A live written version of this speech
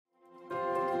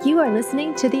You are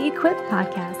listening to the Equip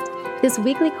Podcast. This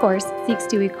weekly course seeks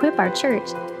to equip our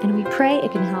church, and we pray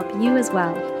it can help you as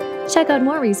well. Check out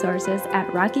more resources at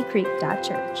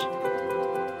rockycreek.church.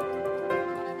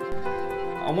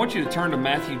 I want you to turn to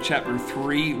Matthew chapter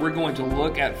 3. We're going to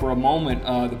look at, for a moment,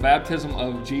 the baptism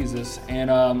of Jesus.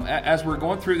 And as we're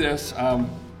going through this,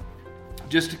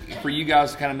 just for you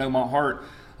guys to kind of know my heart,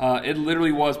 it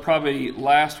literally was probably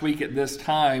last week at this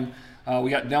time. We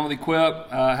got done with Equip,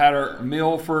 had our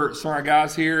meal for some of our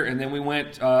guys here, and then we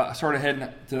went, started heading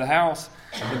to the house.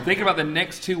 And thinking about the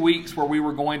next 2 weeks where we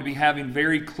were going to be having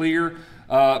very clear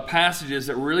passages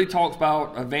that really talks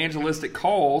about evangelistic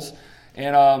calls.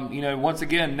 And, once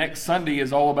again, next Sunday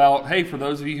is all about, hey, for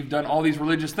those of you who've done all these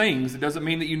religious things, it doesn't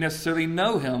mean that you necessarily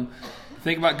know Him.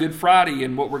 Think about Good Friday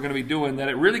and what we're going to be doing, that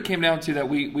it really came down to that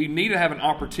we need to have an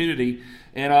opportunity.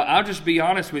 And I'll just be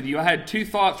honest with you. I had two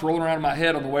thoughts rolling around in my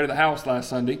head on the way to the house last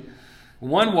Sunday.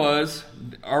 One was,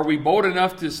 are we bold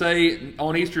enough to say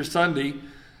on Easter Sunday,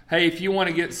 hey, if you want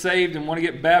to get saved and want to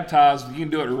get baptized, you can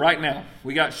do it right now.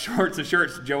 We got shorts and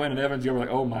shirts. Joanne and Evans, you were like,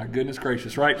 oh my goodness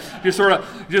gracious, right?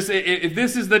 If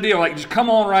this is the deal, like just come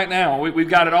on right now. We've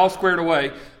got it all squared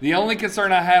away. The only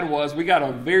concern I had was we got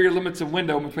a very limited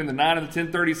window between the 9 and the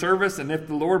 10:30 service, and if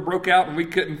the Lord broke out and we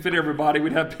couldn't fit everybody,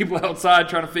 we'd have people outside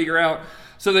trying to figure out.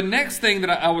 So the next thing that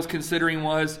I was considering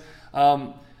was,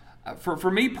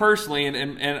 for me personally,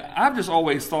 and I've just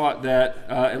always thought that,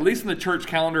 at least in the church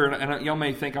calendar, and y'all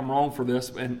may think I'm wrong for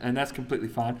this, and that's completely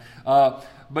fine,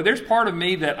 but there's part of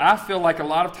me that I feel like a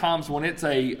lot of times when it's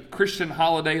a Christian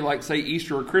holiday, like say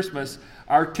Easter or Christmas,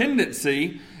 our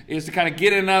tendency is to kind of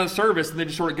get in and out of the service and then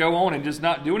just sort of go on and just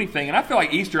not do anything. And I feel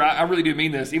like Easter, I really do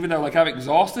mean this, even though like I'm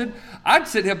exhausted, I'd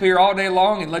sit up here all day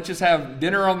long and let's just have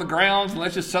dinner on the grounds and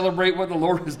let's just celebrate what the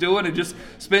Lord is doing and just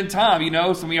spend time,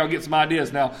 Some of y'all get some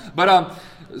ideas now. But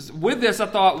with this, I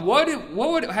thought, what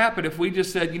would happen if we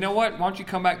just said, you know what, why don't you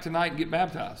come back tonight and get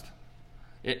baptized?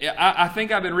 I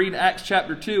think I've been reading Acts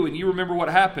chapter 2, and you remember what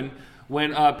happened.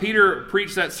 When Peter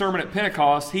preached that sermon at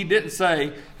Pentecost, he didn't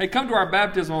say, hey, come to our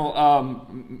baptismal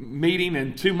meeting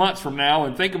in 2 months from now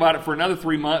and think about it for another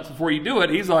 3 months before you do it.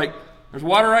 He's like, there's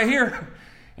water right here.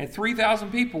 And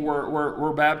 3,000 people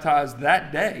were baptized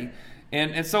that day.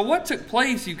 And so what took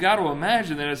place, you've got to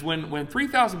imagine that is when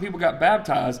 3,000 people got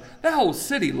baptized, that whole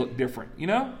city looked different,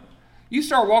 You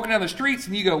start walking down the streets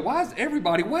and you go, why is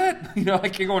everybody wet?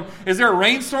 Like you're going, is there a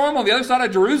rainstorm on the other side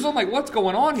of Jerusalem? Like what's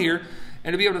going on here?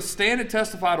 And to be able to stand and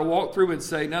testify, to walk through and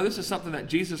say, no, this is something that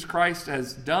Jesus Christ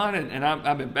has done, and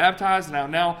I've been baptized, and I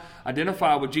now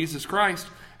identify with Jesus Christ,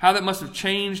 how that must have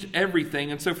changed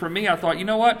everything. And so for me, I thought, you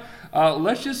know what,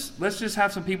 let's just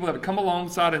have some people that come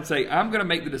alongside and say, I'm going to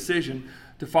make the decision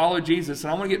to follow Jesus,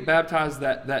 and I want to get baptized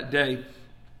that day.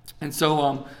 And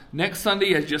so next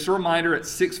Sunday, as just a reminder, at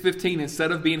 6:15,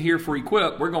 instead of being here for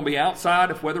Equip, we're going to be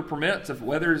outside if weather permits. If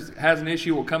weather has an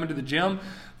issue, we'll come into the gym.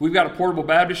 We've got a portable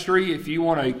baptistry. If you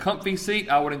want a comfy seat,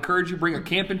 I would encourage you to bring a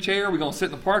camping chair. We're going to sit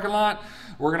in the parking lot.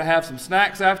 We're going to have some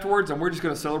snacks afterwards, and we're just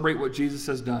going to celebrate what Jesus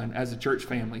has done as a church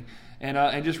family.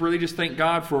 And just really just thank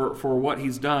God for what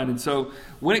He's done. And so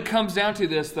when it comes down to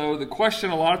this, though, the question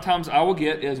a lot of times I will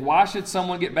get is, why should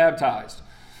someone get baptized?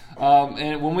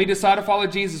 And when we decide to follow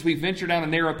Jesus, we venture down a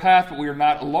narrow path, but we are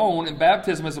not alone. And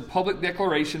baptism is a public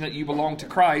declaration that you belong to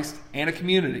Christ and a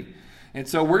community. And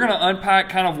so we're going to unpack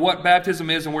kind of what baptism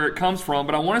is and where it comes from.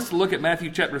 But I want us to look at Matthew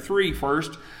chapter 3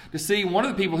 first to see one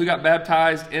of the people who got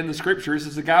baptized in the Scriptures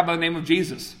is a guy by the name of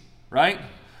Jesus, right?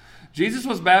 Jesus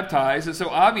was baptized, and so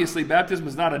obviously baptism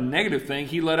is not a negative thing.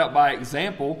 He led up by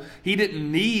example. He didn't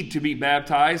need to be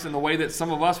baptized in the way that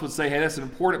some of us would say, hey, that's an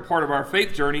important part of our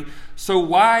faith journey. So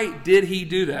why did He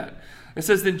do that? It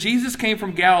says, then Jesus came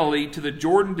from Galilee to the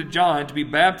Jordan to John to be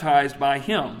baptized by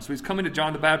him. So He's coming to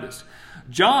John the Baptist.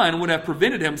 John would have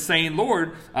prevented him, saying,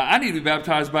 Lord, I need to be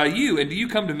baptized by you, and do you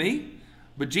come to me?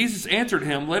 But Jesus answered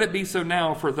him, let it be so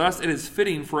now, for thus it is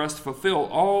fitting for us to fulfill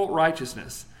all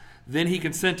righteousness. Then he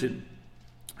consented.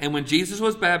 And when Jesus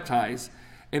was baptized,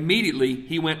 immediately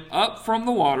he went up from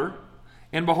the water,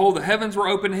 and behold, the heavens were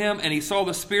opened to him, and he saw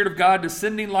the Spirit of God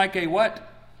descending like a what?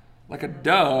 Like a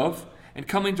dove, and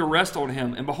coming to rest on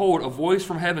him. And behold, a voice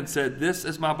from heaven said, this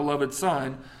is my beloved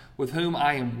Son, with whom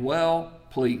I am well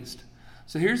pleased.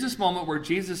 So here's this moment where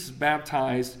Jesus is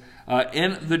baptized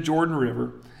in the Jordan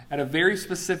River at a very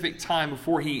specific time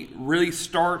before he really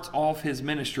starts off his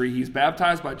ministry. He's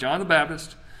baptized by John the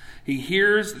Baptist. He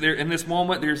hears there in this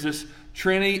moment, there's this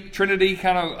Trinity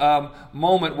kind of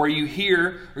moment where you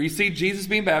hear or you see Jesus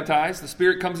being baptized. The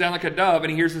Spirit comes down like a dove,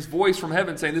 and he hears this voice from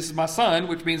heaven saying, this is my Son,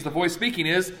 which means the voice speaking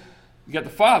is, you got the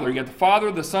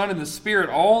Father, the Son, and the Spirit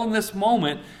all in this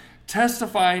moment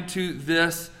testifying to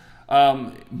this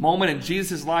moment in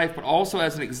Jesus' life, but also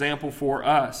as an example for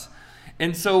us.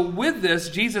 And so with this,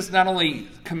 Jesus not only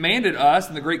commanded us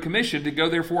in the Great Commission to go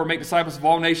therefore and make disciples of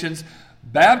all nations,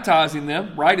 baptizing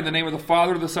them, right, in the name of the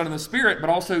Father, the Son, and the Spirit, but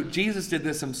also Jesus did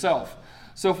this himself.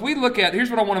 So if we look at, here's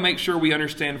what I want to make sure we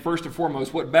understand first and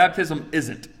foremost, what baptism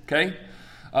isn't, okay?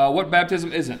 What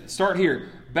baptism isn't. Start here.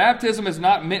 Baptism is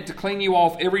not meant to clean you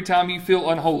off every time you feel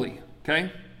unholy,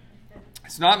 okay?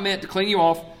 It's not meant to clean you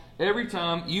off every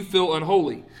time you feel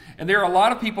unholy. And there are a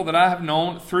lot of people that I have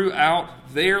known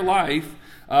throughout their life.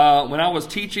 When I was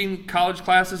teaching college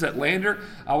classes at Lander,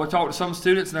 I would talk to some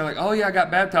students and they're like, oh yeah, I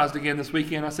got baptized again this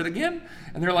weekend. I said, again?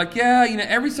 And they're like, yeah,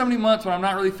 every so many months when I'm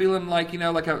not really feeling like,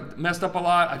 like I messed up a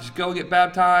lot, I just go get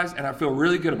baptized and I feel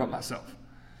really good about myself.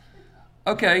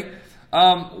 Okay.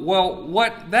 Well,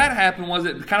 what that happened was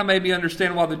it kind of made me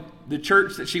understand why the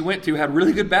church that she went to had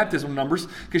really good baptism numbers,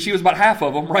 because she was about half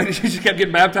of them, right? She just kept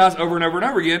getting baptized over and over and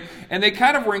over again. And they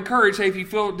kind of were encouraged, hey, if you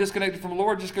feel disconnected from the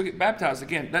Lord, just go get baptized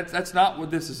again. That's not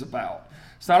what this is about.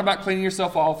 It's not about cleaning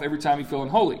yourself off every time you feel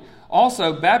unholy.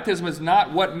 Also, baptism is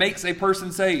not what makes a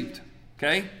person saved,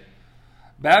 okay?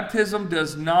 Baptism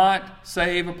does not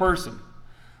save a person.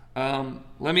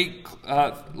 Let me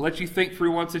let you think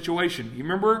through one situation. You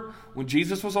remember when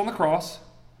Jesus was on the cross,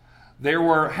 there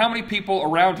were how many people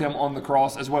around him on the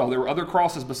cross as well? There were other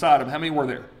crosses beside him. How many were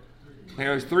there?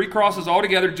 There was 3 crosses all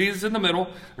together, Jesus in the middle.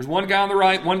 There's one guy on the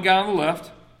right, one guy on the left.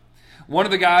 One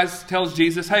of the guys tells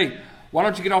Jesus, hey, why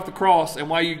don't you get off the cross? And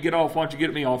while you get off, why don't you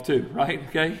get me off too? Right?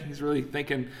 Okay? He's really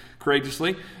thinking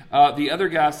courageously. The other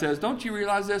guy says, don't you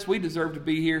realize this? We deserve to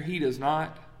be here. He does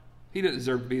not. He doesn't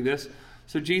deserve to be this.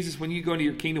 So Jesus, when you go into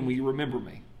your kingdom, will you remember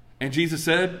me? And Jesus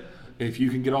said, if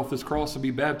you can get off this cross and be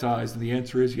baptized, and the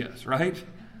answer is yes, right?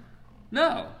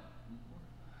 No.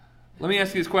 Let me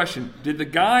ask you this question. Did the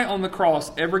guy on the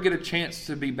cross ever get a chance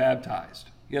to be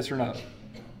baptized? Yes or no?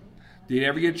 Did he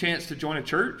ever get a chance to join a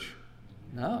church?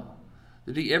 No.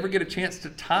 Did he ever get a chance to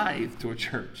tithe to a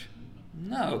church?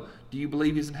 No. Do you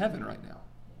believe he's in heaven right now?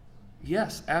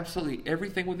 Yes, absolutely.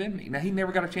 Everything within me. Now, he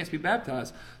never got a chance to be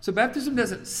baptized. So baptism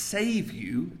doesn't save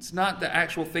you. It's not the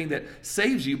actual thing that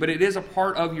saves you, but it is a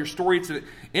part of your story. It's an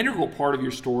integral part of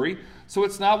your story. So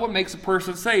it's not what makes a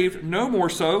person saved, no more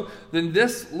so than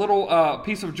this little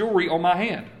piece of jewelry on my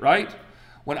hand, right?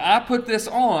 When I put this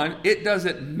on, it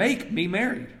doesn't make me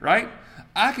married, right?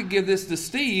 I could give this to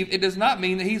Steve. It does not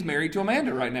mean that he's married to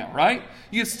Amanda right now, right?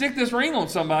 You can stick this ring on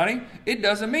somebody. It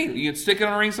doesn't mean it. You can stick it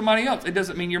on a ring of somebody else. It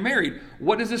doesn't mean you're married.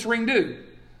 What does this ring do?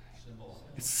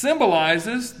 It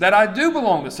symbolizes that I do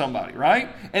belong to somebody, right?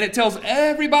 And it tells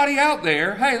everybody out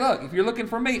there, hey, look, if you're looking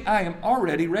for me, I am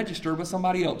already registered with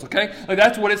somebody else, okay? Like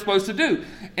that's what it's supposed to do.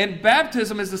 And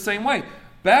baptism is the same way.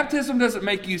 Baptism doesn't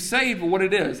make you saved, but what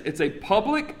it is, it's a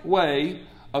public way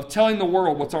of telling the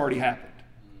world what's already happened.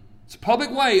 It's a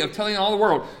public way of telling all the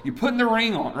world, you're putting the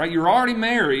ring on, right? You're already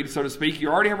married, so to speak. You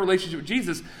already have a relationship with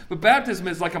Jesus. But baptism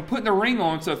is like I'm putting the ring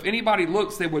on, so if anybody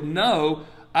looks, they would know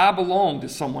I belong to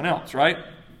someone else, right?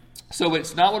 So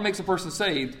it's not what makes a person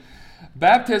saved.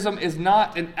 Baptism is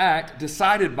not an act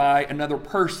decided by another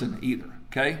person either,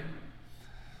 okay?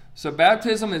 So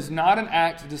baptism is not an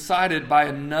act decided by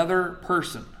another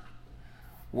person.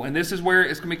 And this is where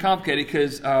it's going to be complicated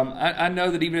because I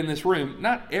know that even in this room,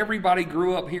 not everybody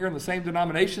grew up here in the same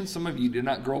denomination. Some of you did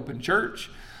not grow up in church.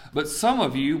 But some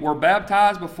of you were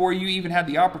baptized before you even had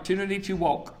the opportunity to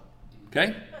walk.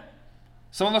 Okay?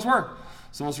 Some of us were.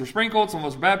 Some of us were sprinkled. Some of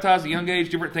us were baptized at a young age,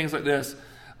 different things like this.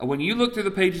 When you look through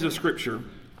the pages of Scripture,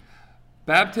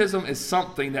 baptism is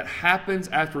something that happens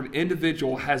after an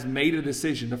individual has made a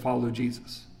decision to follow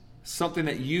Jesus. Something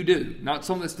that you do, not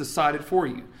something that's decided for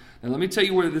you. Now, let me tell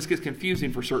you where this gets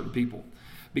confusing for certain people.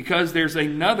 Because there's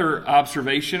another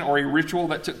observation or a ritual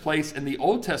that took place in the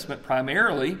Old Testament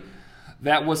primarily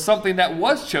that was something that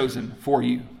was chosen for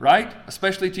you, right?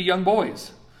 Especially to young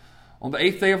boys on the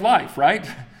 8th day of life, right?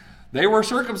 They were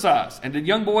circumcised. And did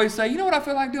young boys say, you know what I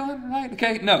feel like doing, right?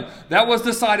 Okay, no. That was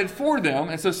decided for them.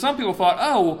 And so some people thought,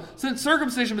 oh, well, since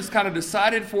circumcision was kind of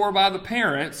decided for by the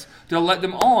parents to let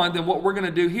them on, then what we're going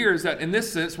to do here is that in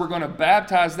this sense, we're going to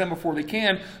baptize them before they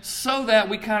can so that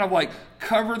we kind of like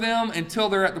cover them until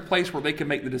they're at the place where they can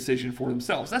make the decision for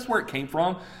themselves. That's where it came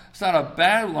from. It's not a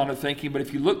bad line of thinking, but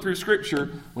if you look through Scripture,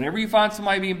 whenever you find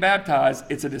somebody being baptized,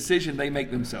 it's a decision they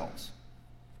make themselves.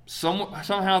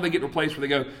 Somehow they get to a place where they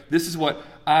go, this is what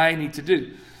I need to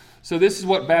do. So this is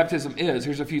what baptism is.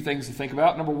 Here's a few things to think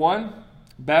about. Number one,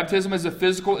 baptism is a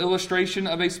physical illustration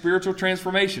of a spiritual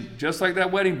transformation. Just like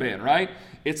that wedding band, right?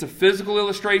 It's a physical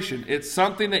illustration. It's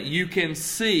something that you can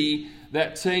see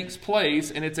that takes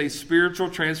place, and it's a spiritual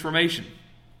transformation.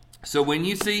 So when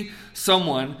you see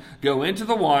someone go into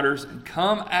the waters and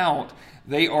come out,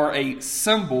 they are a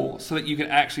symbol so that you can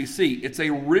actually see. It's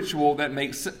a ritual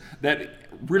that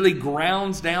really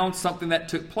grounds down something that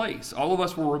took place. All of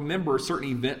us will remember certain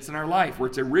events in our life where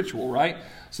it's a ritual, right?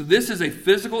 So this is a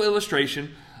physical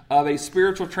illustration of a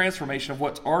spiritual transformation of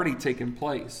what's already taken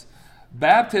place.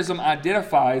 Baptism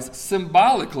identifies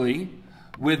symbolically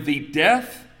with the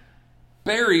death,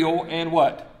 burial, and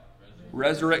what?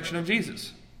 Resurrection of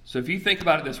Jesus. So if you think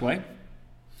about it this way,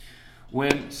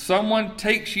 when someone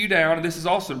takes you down, and this is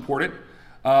also important,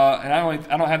 and I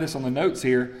don't have this on the notes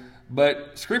here,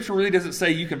 but Scripture really doesn't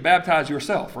say you can baptize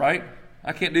yourself, right?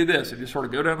 I can't do this and just sort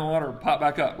of go down the water and pop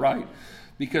back up, right?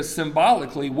 Because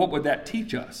symbolically, what would that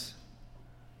teach us?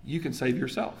 You can save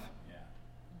yourself. Yeah.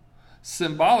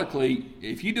 Symbolically,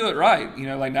 if you do it right,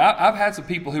 now I've had some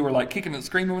people who are like kicking and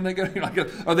screaming when they go,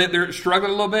 or they're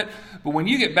struggling a little bit. But when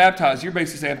you get baptized, you're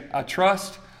basically saying, I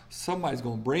trust somebody's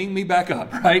going to bring me back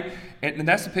up, right? And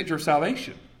that's the picture of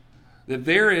salvation. That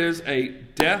there is a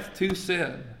death to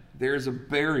sin. There is a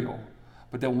burial.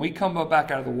 But then when we come back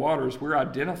out of the waters, we're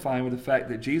identifying with the fact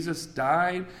that Jesus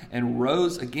died and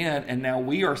rose again. And now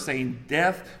we are saying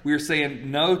death. We are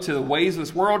saying no to the ways of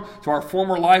this world, to our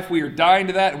former life. We are dying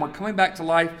to that, and we're coming back to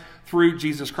life through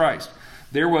Jesus Christ.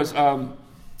 There was, a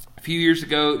few years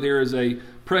ago, there is a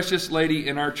precious lady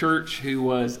in our church who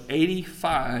was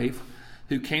 85,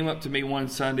 who came up to me one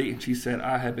Sunday and she said,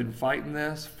 I have been fighting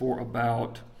this for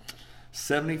about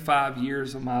 75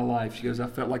 years of my life. She goes, I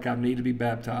felt like I needed to be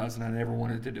baptized and I never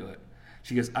wanted to do it.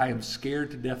 She goes, I am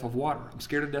scared to death of water. I'm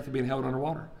scared to death of being held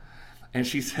underwater. And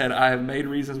she said, I have made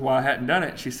reasons why I hadn't done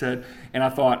it. She said, and I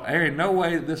thought, there ain't no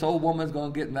way that this old woman's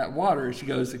going to get in that water. She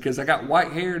goes, because I got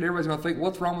white hair and everybody's going to think,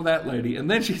 what's wrong with that lady?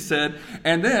 And then she said,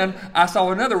 and then I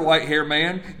saw another white hair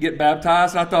man get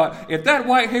baptized. And I thought, if that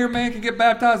white hair man can get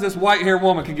baptized, this white hair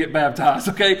woman can get baptized.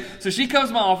 Okay, so she comes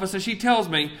to my office and she tells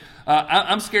me,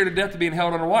 I'm scared to death of being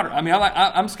held underwater. I mean,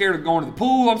 I'm scared of going to the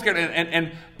pool. I'm scared,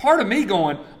 and part of me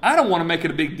going, I don't want to make it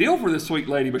a big deal for this sweet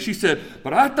lady. But she said,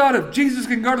 but I thought if Jesus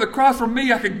can go to the cross for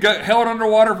me, I could get held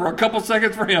underwater for a couple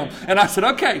seconds for him. And I said,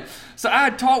 okay. So I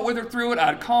had talked with her through it. I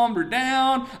had calmed her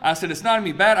down. I said, it's not going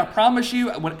to be bad. I promise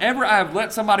you, whenever I have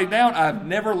let somebody down, I've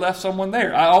never left someone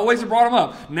there. I always have brought them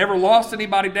up. Never lost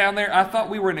anybody down there. I thought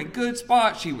we were in a good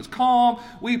spot. She was calm.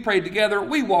 We prayed together.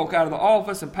 We walk out of the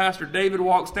office, and Pastor David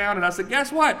walks down, and I said,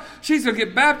 guess what? She's going to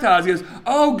get baptized. He goes,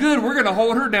 oh, good. We're going to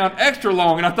hold her down extra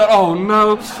long. And I thought, oh,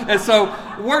 no. And so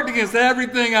worked against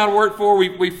everything I'd worked for.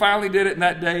 We finally did it in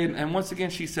that day. And once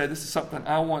again, she said, this is something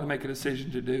I want to make a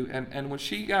decision to do. And when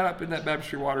she got up in that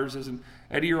baptistry waters as an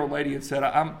 80-year-old lady and said,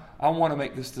 I want to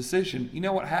make this decision, you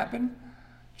know what happened?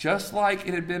 Just like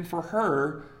it had been for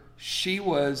her, she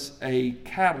was a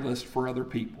catalyst for other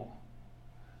people.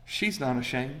 She's not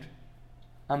ashamed.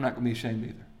 I'm not going to be ashamed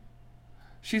either.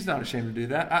 She's not ashamed to do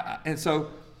that. And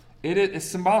so it is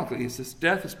symbolically. It's this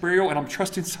death, this burial, and I'm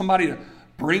trusting somebody to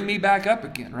bring me back up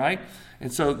again, right?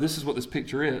 And so this is what this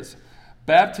picture is.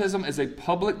 Baptism is a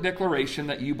public declaration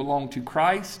that you belong to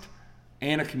Christ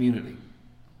and a community.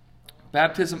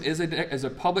 Baptism is a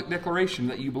public declaration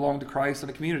that you belong to Christ and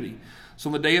a community. So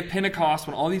on the day of Pentecost,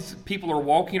 when all these people are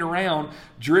walking around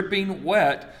dripping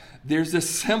wet, there's this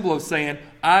symbol of saying,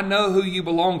 I know who you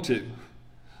belong to.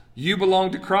 You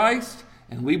belong to Christ,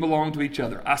 and we belong to each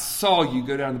other. I saw you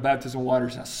go down the baptismal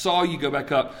waters. I saw you go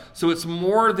back up. So it's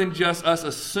more than just us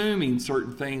assuming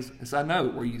certain things, as I know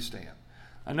where you stand.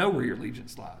 I know where your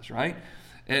allegiance lies, right?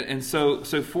 And so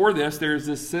for this, there's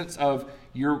this sense of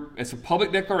it's a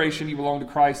public declaration, you belong to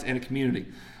Christ and a community.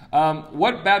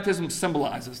 What baptism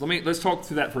symbolizes? Let's talk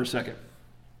through that for a second.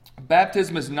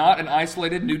 Baptism is not an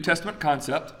isolated New Testament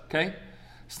concept, okay?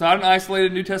 It's not an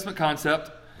isolated New Testament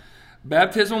concept.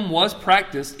 Baptism was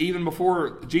practiced even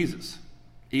before Jesus,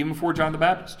 even before John the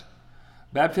Baptist.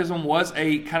 Baptism was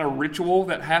a kind of ritual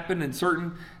that happened in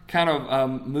certain kind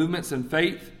of movements in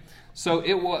faith. So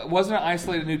it wasn't an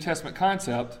isolated New Testament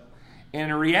concept.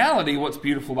 And in reality, what's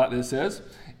beautiful about this is,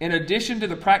 in addition to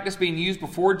the practice being used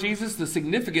before Jesus, the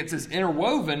significance is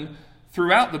interwoven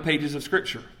throughout the pages of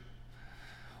Scripture.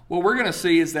 What we're going to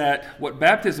see is that what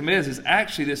baptism is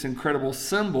actually this incredible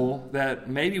symbol that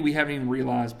maybe we haven't even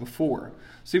realized before.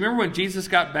 So you remember when Jesus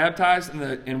got baptized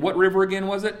in what river again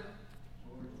was it?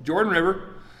 Jordan River.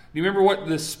 Do you remember what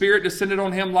the Spirit descended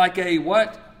on him like a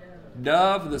what?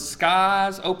 Dove. The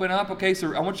skies open up. Okay,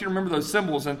 so I want you to remember those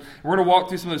symbols, and we're going to walk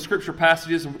through some of the Scripture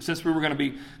passages. And since we were going to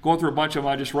be going through a bunch of them,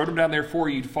 I just wrote them down there for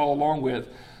you to follow along with.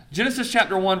 Genesis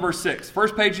chapter 1, verse 6.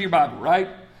 First page of your Bible, right?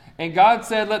 And God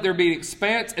said, let there be an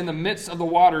expanse in the midst of the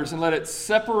waters, and let it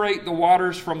separate the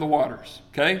waters from the waters.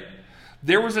 Okay?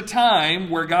 There was a time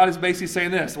where God is basically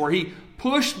saying this, where he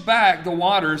pushed back the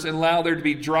waters and allowed there to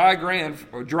be dry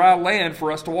land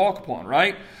for us to walk upon,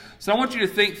 right? So I want you to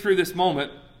think through this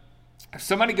moment. If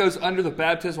somebody goes under the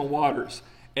baptismal waters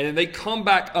and then they come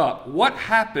back up, what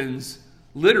happens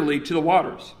literally to the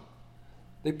waters?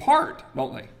 They part,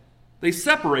 don't they? They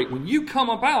separate. When you come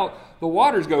up out, the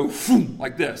waters go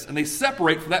like this, and they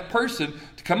separate for that person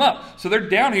to come up. So they're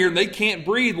down here and they can't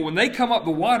breathe, but when they come up,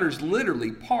 the waters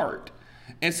literally part.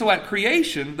 And so at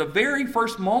creation, the very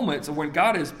first moments of when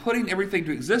God is putting everything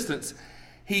to existence,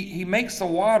 he makes the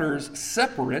waters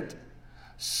separate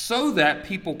so that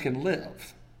people can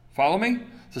live. Follow me?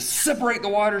 So separate the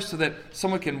waters so that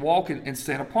someone can walk and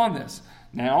stand upon this.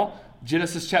 Now,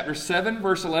 Genesis chapter 7,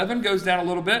 verse 11 goes down a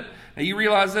little bit. Now you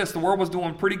realize this, the world was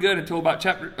doing pretty good until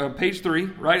about page 3,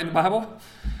 right, in the Bible.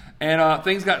 And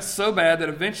things got so bad that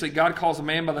eventually God calls a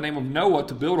man by the name of Noah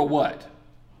to build a what?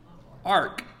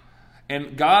 Ark.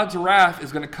 And God's wrath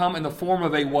is going to come in the form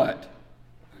of a what?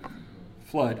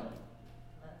 Flood.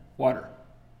 Water.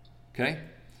 Okay?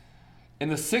 In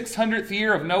the 600th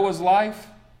year of Noah's life,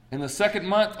 in the second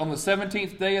month, on the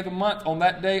 17th day of the month, on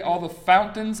that day, all the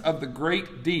fountains of the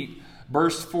great deep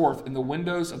burst forth, and the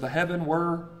windows of the heaven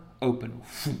were open.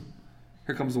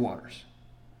 Here comes the waters.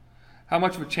 How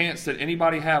much of a chance did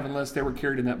anybody have unless they were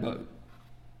carried in that boat?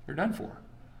 They're done for.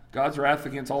 God's wrath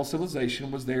against all civilization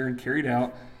was there and carried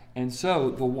out. And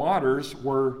so the waters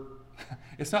were,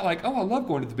 it's not like, oh, I love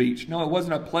going to the beach. No, it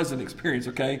wasn't a pleasant experience,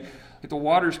 okay? Like the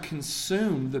waters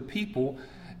consumed the people.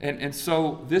 And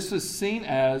so this is seen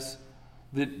as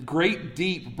the great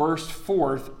deep burst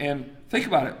forth. And think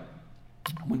about it.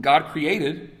 When God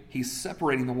created, he's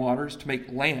separating the waters to make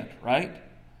land, right?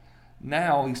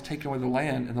 Now he's taking away the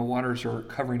land and the waters are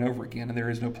covering over again and there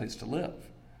is no place to live.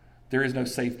 There is no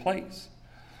safe place.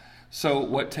 So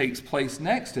what takes place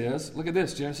next is, look at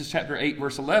this, Genesis chapter 8,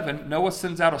 verse 11. Noah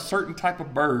sends out a certain type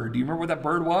of bird. Do you remember what that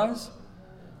bird was?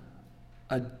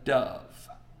 A dove.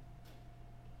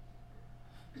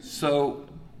 So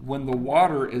when the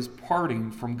water is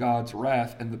parting from God's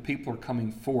wrath and the people are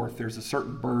coming forth, there's a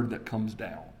certain bird that comes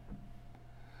down.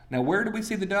 Now, where did we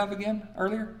see the dove again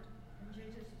earlier?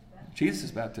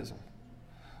 Jesus' baptism.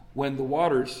 When the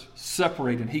waters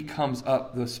separate and he comes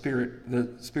up, the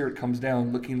Spirit comes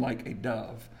down looking like a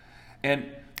dove. And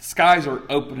skies are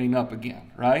opening up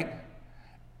again, right?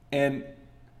 And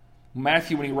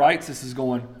Matthew, when he writes this, is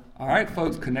going, all right,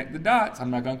 folks, connect the dots. I'm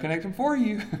not going to connect them for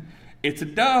you. It's a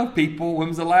dove, people. When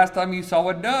was the last time you saw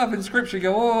a dove in Scripture? You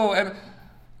go, oh.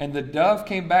 And the dove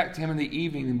came back to him in the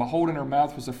evening, and behold, in her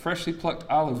mouth was a freshly plucked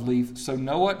olive leaf. So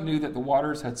Noah knew that the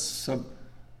waters had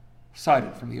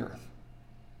subsided from the earth.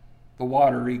 The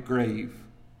watery grave,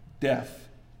 death,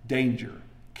 danger,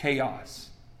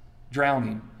 chaos,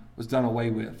 drowning was done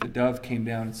away with. The dove came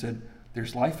down and said,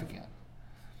 there's life again.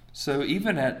 So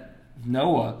even at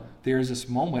Noah, there is this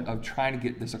moment of trying to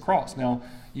get this across. Now,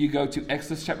 you go to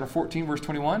Exodus chapter 14, verse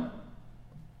 21.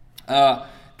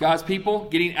 God's people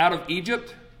getting out of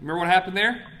Egypt. Remember what happened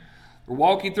there? They're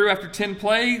walking through after 10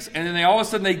 plagues, and then all of a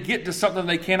sudden they get to something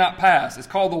they cannot pass. It's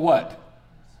called the what?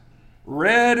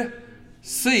 Red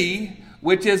Sea,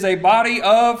 which is a body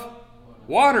of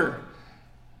water.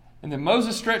 And then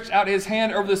Moses stretched out his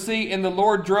hand over the sea, and the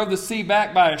Lord drove the sea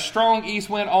back by a strong east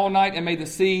wind all night and made the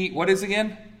sea, what is it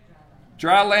again?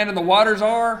 Dry land, and the waters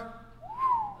are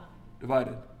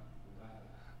divided.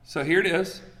 So here it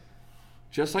is.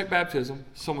 Just like baptism,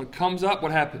 someone comes up,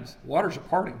 what happens? Waters are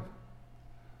parting.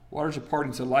 Waters are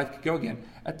parting so life could go again.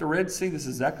 At the Red Sea, this is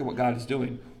exactly what God is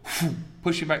doing.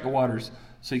 Pushing back the waters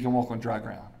so you can walk on dry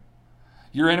ground.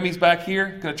 Your enemy's back here,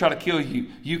 going to try to kill you.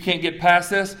 You can't get past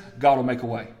this, God will make a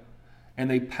way. And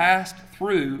they passed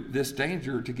through this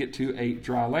danger to get to a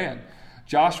dry land.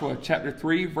 Joshua chapter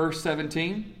 3, verse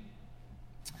 17.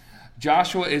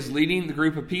 Joshua is leading the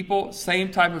group of people.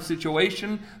 Same type of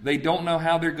situation. They don't know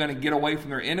how they're going to get away from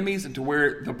their enemies and to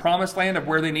where the promised land of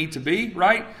where they need to be,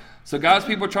 right? So God's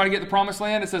people are trying to get the promised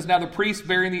land. It says, now the priests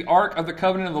bearing the ark of the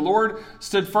covenant of the Lord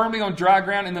stood firmly on dry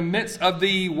ground in the midst of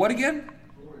the, what again?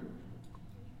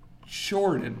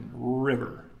 Jordan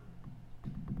River.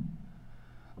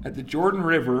 At the Jordan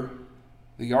River,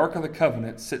 the Ark of the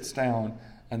Covenant sits down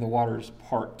and the waters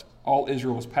part. All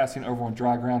Israel was passing over on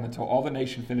dry ground until all the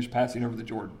nation finished passing over the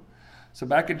Jordan. So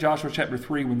back in Joshua chapter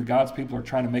 3, when the God's people are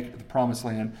trying to make it to the promised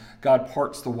land, God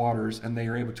parts the waters and they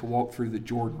are able to walk through the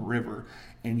Jordan River.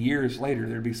 And years later,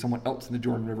 there'd be someone else in the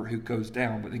Jordan River who goes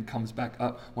down, but then comes back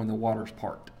up when the waters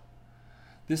part.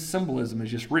 This symbolism is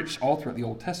just rich all throughout the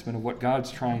Old Testament of what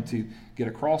God's trying to get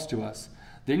across to us.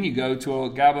 Then you go to a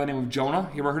guy by the name of Jonah.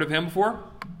 You ever heard of him before?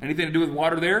 Anything to do with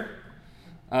water there?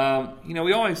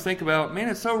 We always think about, man,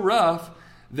 it's so rough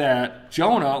that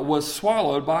Jonah was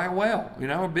swallowed by a whale,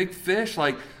 a big fish.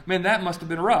 Like, man, that must have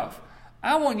been rough.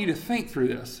 I want you to think through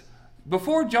this.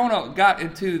 Before Jonah got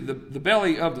into the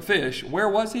belly of the fish, where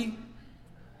was he?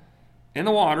 In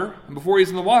the water. And before he was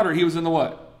in the water, he was in the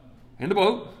what? In the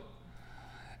boat.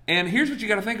 And here's what you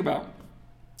got to think about.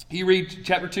 You read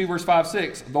chapter 2, verse 5,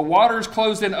 6. The waters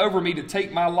closed in over me to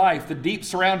take my life. The deep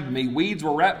surrounded me. Weeds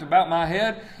were wrapped about my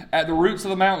head at the roots of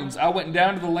the mountains. I went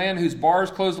down to the land whose bars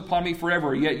closed upon me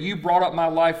forever. Yet you brought up my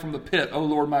life from the pit, O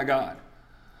Lord my God.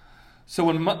 So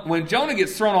when Jonah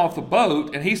gets thrown off the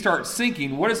boat and he starts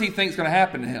sinking, what does he think is going to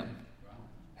happen to him?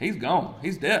 He's gone.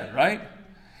 He's dead, right?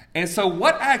 And so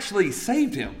what actually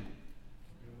saved him?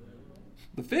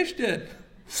 The fish did.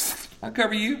 I'll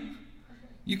cover you.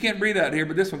 You can't breathe out here,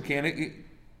 but this one can. It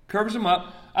covers him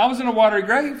up. I was in a watery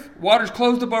grave. Water's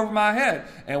closed up over my head.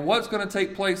 And what's going to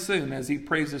take place soon as he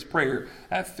prays this prayer?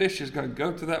 That fish is going to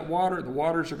go through that water. The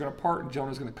waters are going to part, and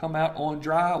Jonah's going to come out on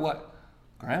dry what?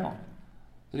 Ground.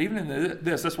 But even in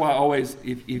this, that's why I always,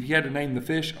 if you had to name the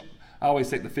fish, I always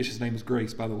think the fish's name is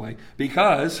Grace, by the way,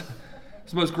 because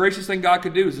it's the most gracious thing God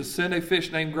could do is to send a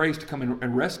fish named Grace to come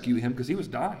and rescue him because he was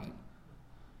dying.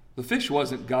 The fish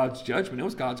wasn't God's judgment, it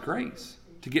was God's grace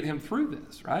to get him through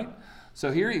this, right?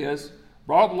 So here he is,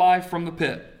 brought life from the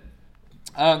pit.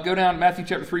 Go down to Matthew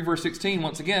chapter 3, verse 16.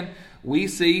 Once again, we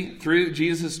see through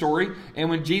Jesus' story, and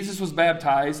when Jesus was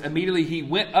baptized, immediately he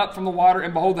went up from the water,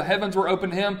 and behold, the heavens were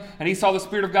opened to him, and he saw the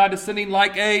Spirit of God descending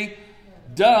like a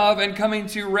dove and coming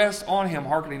to rest on him,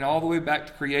 hearkening all the way back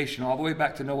to creation, all the way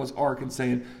back to Noah's ark, and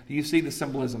saying, do you see the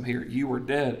symbolism here? You were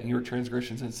dead in your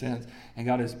transgressions and sins, and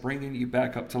God is bringing you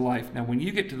back up to life. Now, when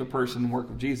you get to the person and work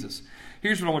of Jesus,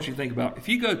 here's what I want you to think about. If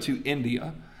you go to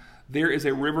India, there is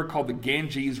a river called the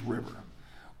Ganges River,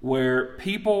 where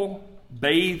people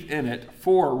bathe in it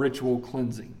for ritual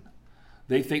cleansing.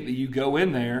 They think that you go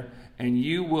in there and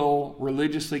you will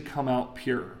religiously come out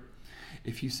pure.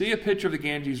 If you see a picture of the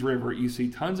Ganges River, you see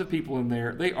tons of people in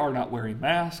there. They are not wearing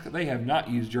masks. They have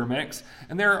not used Germ-X.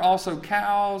 And there are also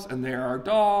cows, and there are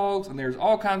dogs, and there's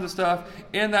all kinds of stuff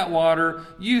in that water,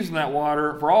 using that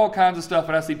water for all kinds of stuff.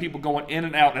 And I see people going in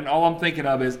and out, and all I'm thinking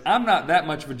of is, I'm not that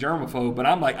much of a germaphobe, but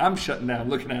I'm shutting down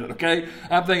looking at it, okay?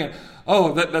 I'm thinking,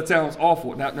 oh, that sounds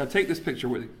awful. Now take this picture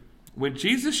with you. When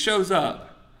Jesus shows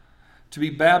up to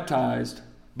be baptized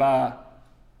by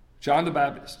John the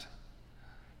Baptist,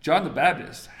 John the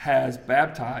Baptist has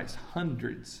baptized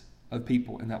hundreds of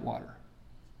people in that water.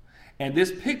 And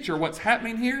this picture, what's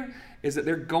happening here is that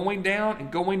they're going down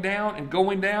and going down and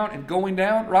going down and going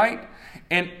down, right?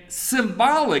 And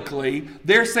symbolically,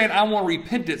 they're saying, I want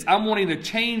repentance. I'm wanting a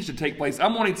change to take place.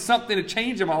 I'm wanting something to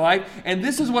change in my life. And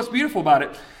this is what's beautiful about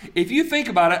it. If you think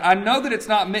about it, I know that it's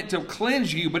not meant to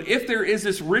cleanse you, but if there is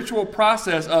this ritual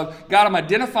process of, God, I'm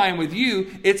identifying with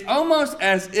you, it's almost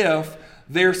as if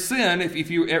their sin, if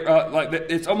you like,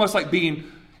 it's almost like being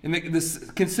in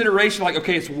this consideration, like,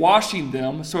 okay, it's washing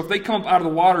them. So if they come up out of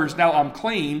the waters, now I'm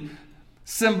clean.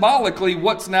 Symbolically,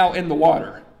 what's now in the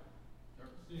water?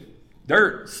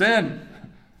 Dirt, sin,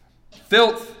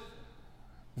 filth,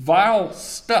 vile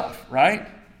stuff, right?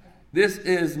 This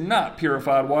is not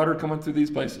purified water coming through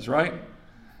these places, right?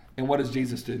 And what does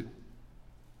Jesus do?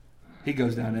 He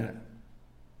goes down in it.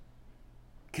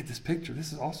 Get this picture.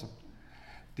 This is awesome.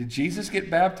 Did Jesus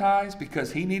get baptized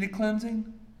because he needed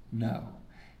cleansing? No.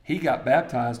 He got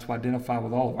baptized to identify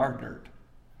with all of our dirt.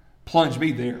 Plunge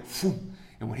me there.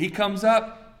 And when he comes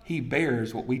up, he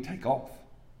bears what we take off.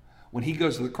 When he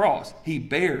goes to the cross, he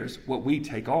bears what we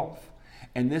take off.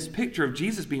 And this picture of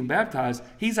Jesus being baptized,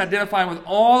 he's identifying with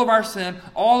all of our sin,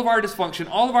 all of our dysfunction,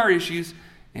 all of our issues,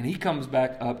 and he comes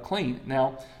back up clean.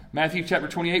 Now, Matthew chapter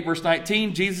 28, verse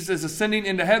 19, Jesus is ascending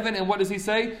into heaven, and what does he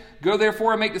say? Go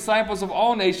therefore and make disciples of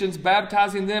all nations,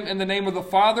 baptizing them in the name of the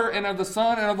Father and of the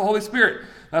Son and of the Holy Spirit.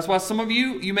 That's why some of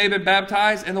you may have been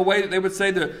baptized in the way that they would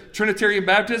say the Trinitarian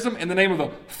baptism, in the name of the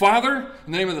Father,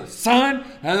 in the name of the Son,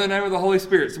 and in the name of the Holy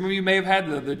Spirit. Some of you may have had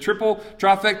the triple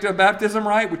trifecta baptism,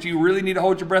 right? Which you really need to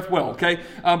hold your breath well, okay?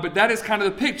 But that is kind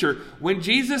of the picture. When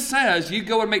Jesus says, you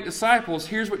go and make disciples,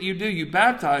 here's what you do. You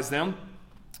baptize them.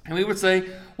 And we would say,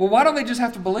 well, why don't they just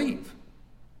have to believe?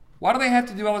 Why do they have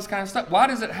to do all this kind of stuff? Why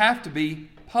does it have to be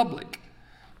public?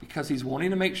 Because he's wanting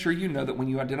to make sure you know that when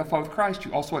you identify with Christ,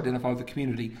 you also identify with the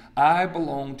community. I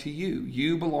belong to you.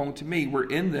 You belong to me. We're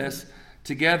in this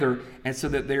together. And so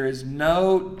that there is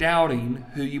no doubting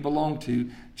who you belong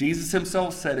to. Jesus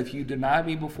himself said, if you deny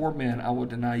me before men, I will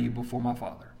deny you before my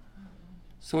Father.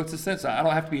 So it's a sense I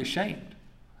don't have to be ashamed.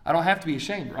 I don't have to be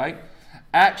ashamed, right?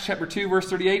 Acts chapter 2, verse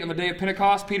 38, on the day of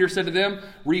Pentecost, Peter said to them,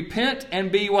 repent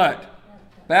and be what?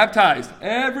 Baptized,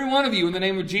 every one of you, in the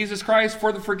name of Jesus Christ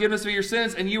for the forgiveness of your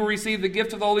sins, and you will receive the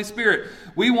gift of the Holy Spirit.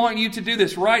 We want you to do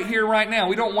this right here, right now.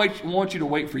 We don't want you to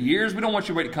wait for years. We don't want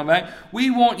you to wait to come back. We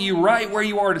want you right where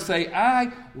you are to say,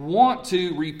 I want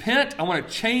to repent. I want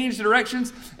to change the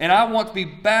directions, and I want to be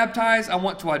baptized. I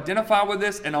want to identify with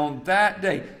this. And on that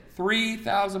day,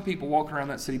 3,000 people walking around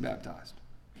that city baptized.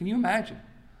 Can you imagine?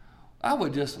 I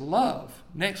would just love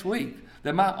next week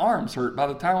that my arms hurt by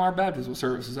the time our baptismal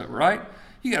service is over, right?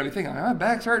 You got to be thinking, my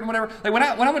back's hurting, whatever. Like when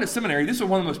I went to seminary, this was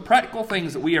one of the most practical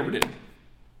things that we ever did.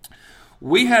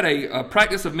 We had a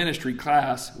practice of ministry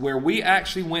class where we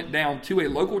actually went down to a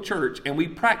local church and we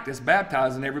practiced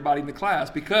baptizing everybody in the class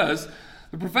because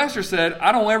the professor said,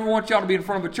 I don't ever want y'all to be in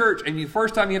front of a church and the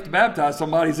first time you have to baptize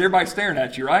somebody is everybody staring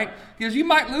at you, right? Because you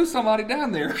might lose somebody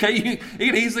down there, okay? It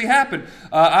can easily happen.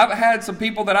 I've had some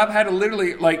people that I've had to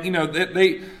literally,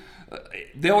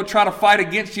 they'll try to fight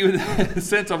against you in the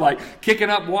sense of like kicking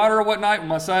up water one night when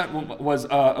my son was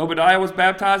Obadiah was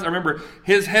baptized. I remember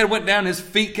his head went down, his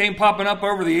feet came popping up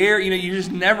over the air. You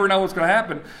just never know what's going to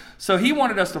happen. So he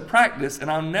wanted us to practice,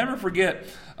 and I'll never forget.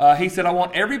 He said, I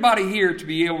want everybody here to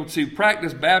be able to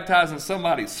practice baptizing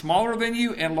somebody smaller than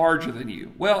you and larger than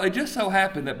you. Well, it just so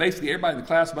happened that basically everybody in the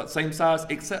class was about the same size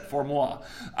except for moi.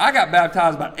 I got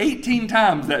baptized about 18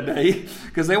 times that day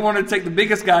because they wanted to take the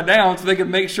biggest guy down so they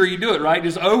could make sure you do it, right?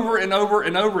 Just over and over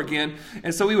and over again.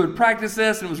 And so we would practice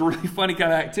this, and it was a really funny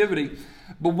kind of activity.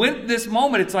 But when this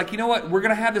moment, it's like, you know what? We're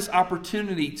going to have this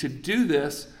opportunity to do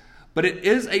this. But it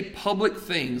is a public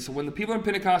thing. So when the people in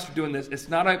Pentecost are doing this, it's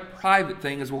not a private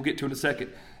thing, as we'll get to in a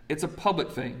second. It's a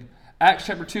public thing. Acts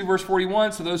chapter 2, verse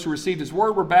 41, so those who received his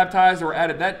word were baptized. There were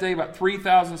added that day about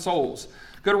 3,000 souls.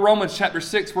 Go to Romans chapter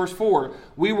 6, verse 4.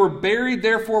 We were buried,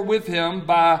 therefore, with him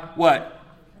by what?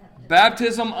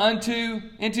 Baptism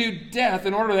into death,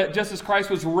 in order that just as Christ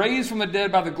was raised from the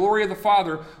dead by the glory of the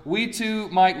Father, we too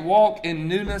might walk in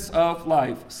newness of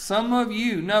life. Some of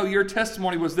you know your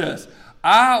testimony was this.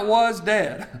 I was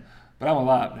dead, but I'm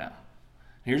alive now.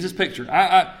 Here's this picture.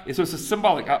 So it's a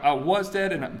symbolic. I was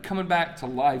dead, and I'm coming back to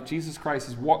life. Jesus Christ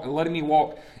is letting me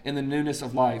walk in the newness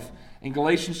of life. In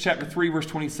Galatians chapter 3, verse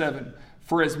 27,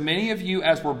 for as many of you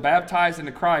as were baptized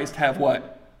into Christ have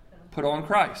what? Put on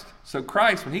Christ. So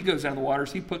Christ, when he goes down the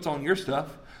waters, he puts on your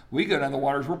stuff. We go down the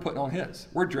waters, we're putting on his.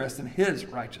 We're dressed in his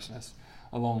righteousness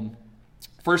alone.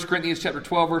 1 Corinthians chapter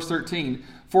 12, verse 13.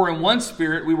 For in one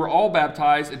spirit we were all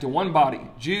baptized into one body,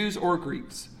 Jews or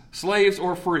Greeks, slaves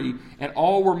or free, and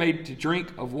all were made to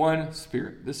drink of one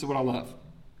spirit. This is what I love.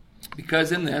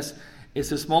 Because in this, it's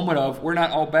this moment of we're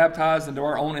not all baptized into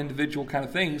our own individual kind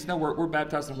of things. No, we're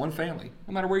baptized in one family,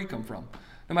 no matter where you come from.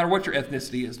 No matter what your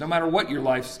ethnicity is, no matter what your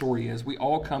life story is, we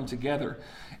all come together.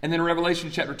 And then in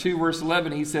Revelation chapter 2, verse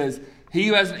 11, he says, he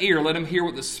who has an ear, let him hear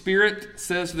what the Spirit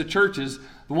says to the churches.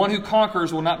 The one who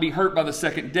conquers will not be hurt by the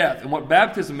second death. And what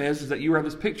baptism is that you have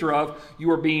this picture of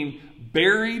you are being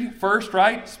buried first,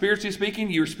 right? Spiritually speaking,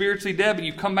 you're spiritually dead, but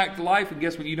you come back to life, and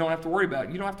guess what you don't have to worry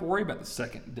about? You don't have to worry about the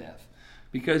second death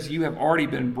because you have already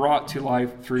been brought to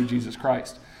life through Jesus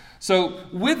Christ. So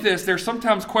with this, there's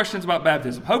sometimes questions about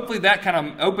baptism. Hopefully that kind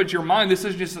of opens your mind. This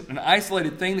isn't just an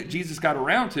isolated thing that Jesus got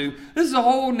around to. This is a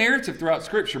whole narrative throughout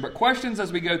Scripture, but questions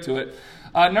as we go to it.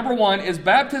 Number one, is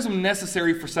baptism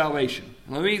necessary for salvation?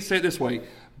 Let me say it this way.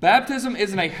 Baptism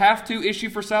isn't a have-to issue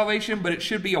for salvation, but it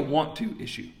should be a want-to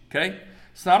issue, okay?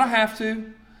 It's not a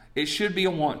have-to. It should be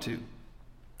a want-to.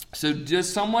 So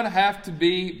does someone have to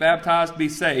be baptized to be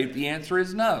saved? The answer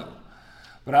is no.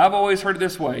 But I've always heard it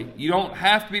this way. You don't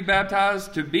have to be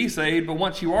baptized to be saved, but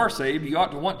once you are saved, you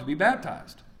ought to want to be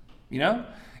baptized. You know?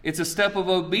 It's a step of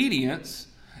obedience.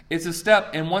 It's a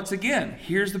step, and once again,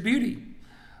 here's the beauty.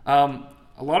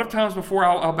 A lot of times before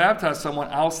I'll baptize someone,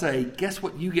 I'll say, guess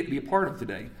what you get to be a part of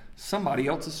today? Somebody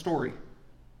else's story.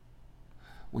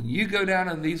 When you go down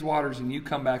in these waters and you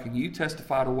come back and you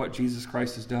testify to what Jesus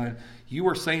Christ has done, you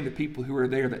are saying to people who are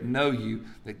there that know you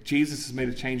that Jesus has made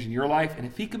a change in your life. And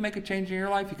if he can make a change in your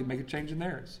life, he can make a change in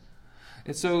theirs.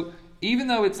 And so even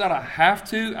though it's not a have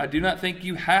to, I do not think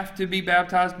you have to be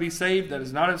baptized to be saved. That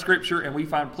is not in Scripture. And we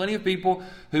find plenty of people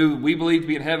who we believe to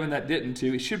be in heaven that didn't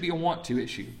to. It should be a want to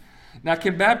issue. Now,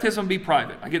 can baptism be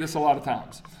private? I get this a lot of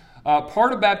times.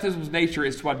 Part of baptism's nature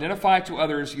is to identify to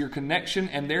others your connection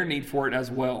and their need for it as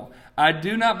well. I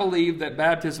do not believe that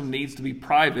baptism needs to be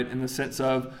private in the sense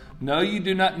of, no, you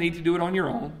do not need to do it on your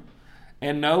own.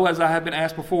 And no, as I have been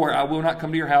asked before, I will not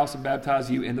come to your house and baptize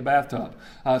you in the bathtub.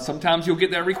 Sometimes you'll get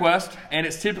that request, and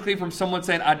it's typically from someone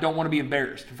saying, I don't want to be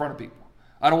embarrassed in front of people.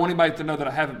 I don't want anybody to know that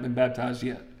I haven't been baptized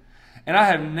yet. And I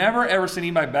have never, ever seen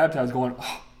anybody baptized going,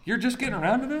 oh, you're just getting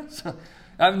around to this?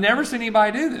 I've never seen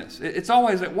anybody do this. It's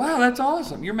always like, wow, that's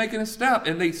awesome. You're making a step.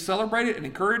 And they celebrate it and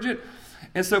encourage it.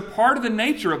 And so part of the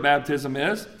nature of baptism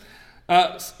is,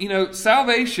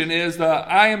 salvation is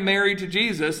I am married to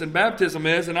Jesus, and baptism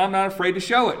is, and I'm not afraid to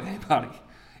show it to anybody.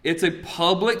 It's a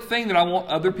public thing that I want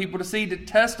other people to see, to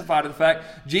testify to the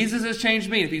fact Jesus has changed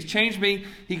me. If He's changed me,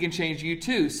 He can change you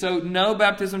too. So no,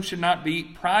 baptism should not be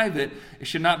private. It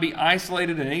should not be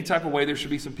isolated in any type of way. There should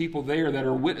be some people there that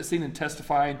are witnessing and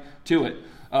testifying to it.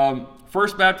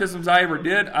 First baptisms I ever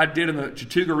did, I did in the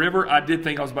Chattooga River. I did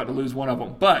think I was about to lose one of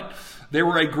them. But there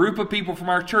were a group of people from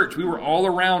our church. We were all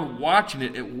around watching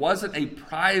it. It wasn't a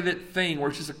private thing where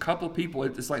it's just a couple of people.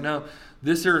 It's like, no,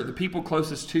 the people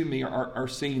closest to me are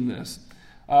seeing this.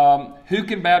 Who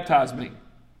can baptize me?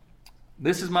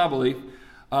 This is my belief.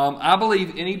 I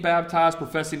believe any baptized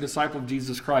professing disciple of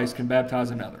Jesus Christ can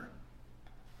baptize another.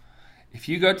 If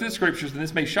you go to the scriptures, and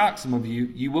this may shock some of you,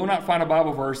 you will not find a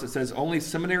Bible verse that says only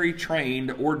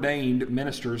seminary-trained, ordained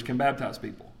ministers can baptize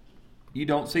people. You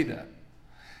don't see that.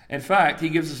 In fact, He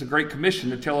gives us a great commission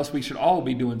to tell us we should all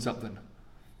be doing something. We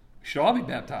should all be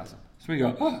baptizing. So we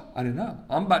go, oh, I didn't know.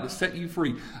 I'm about to set you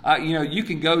free. You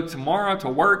can go tomorrow to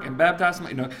work and baptize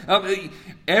somebody.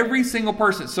 Every single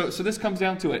person. So this comes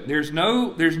down to it. There's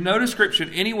no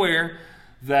description anywhere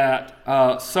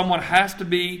that someone has to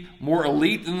be more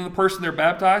elite than the person they're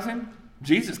baptizing.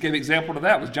 Jesus gave an example to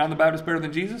that. Was John the Baptist better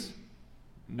than Jesus?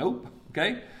 Nope.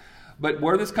 Okay? But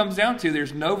where this comes down to,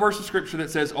 there's no verse of Scripture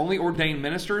that says only ordained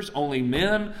ministers, only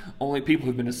men, only people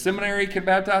who've been to seminary can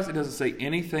baptize. It doesn't say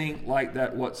anything like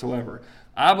that whatsoever.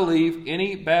 I believe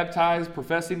any baptized,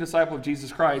 professing disciple of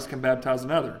Jesus Christ can baptize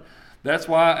another. That's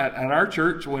why at our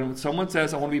church, when someone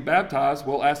says, I want to be baptized,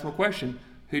 we'll ask them a question.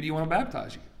 Who do you want to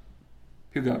baptize you?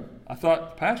 He'll go, I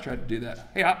thought the pastor had to do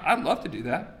that. Hey, I'd love to do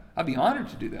that. I'd be honored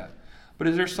to do that. But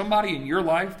is there somebody in your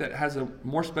life that has a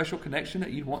more special connection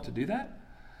that you'd want to do that?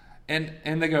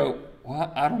 And they go,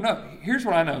 well, I don't know. Here's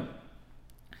what I know.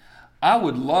 I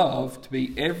would love to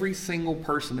be every single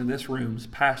person in this room's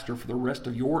pastor for the rest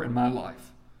of your and my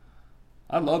life.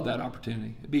 I love that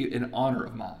opportunity. It'd be an honor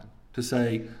of mine to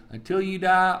say, until you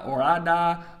die or I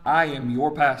die, I am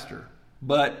your pastor.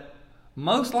 But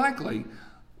most likely,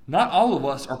 not all of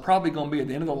us are probably going to be at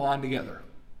the end of the line together.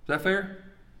 Is that fair?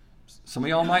 Some of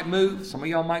y'all might move. Some of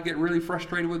y'all might get really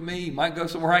frustrated with me. You might go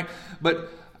somewhere right. But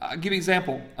I'll give you an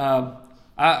example.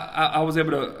 I was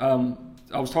able to,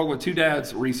 I was talking with two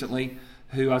dads recently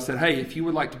who I said, hey, if you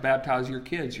would like to baptize your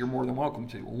kids, you're more than welcome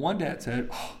to. Well, one dad said,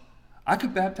 oh, I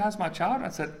could baptize my child? And I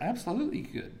said, absolutely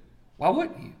you could. Why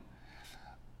wouldn't you?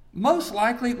 Most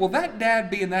likely, will that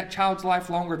dad be in that child's life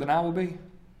longer than I will be?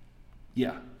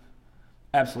 Yeah,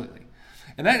 absolutely.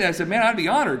 And that dad said, man, I'd be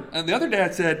honored. And the other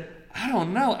dad said, I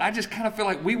don't know. I just kind of feel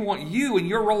like we want you in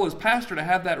your role as pastor to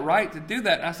have that right to do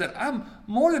that. And I said, I'm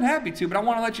more than happy to, but I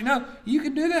want to let you know you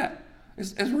can do that.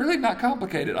 It's really not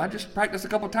complicated. I just practiced a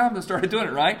couple of times and started doing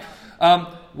it, right?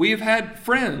 We've had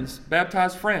friends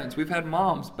baptize friends. We've had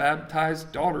moms baptize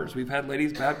daughters. We've had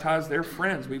ladies baptize their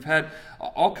friends. We've had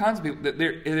all kinds of people.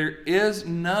 There is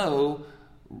no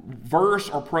verse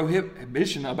or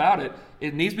prohibition about it.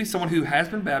 It needs to be someone who has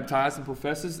been baptized and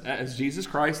professes as Jesus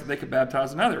Christ that they could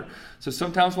baptize another. So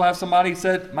sometimes we'll have somebody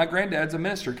said, my granddad's a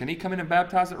minister. Can he come in and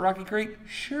baptize at Rocky Creek?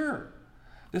 Sure.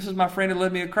 This is my friend who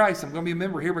led me to Christ. I'm going to be a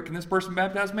member here, but can this person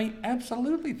baptize me?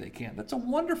 Absolutely they can. That's a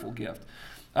wonderful gift.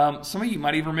 Some of you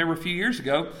might even remember a few years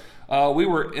ago, we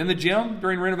were in the gym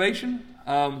during renovation,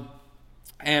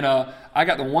 and I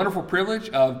got the wonderful privilege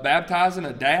of baptizing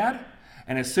a dad.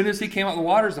 And as soon as he came out of the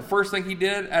waters, the first thing he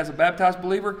did as a baptized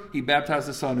believer, he baptized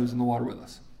his son who's in the water with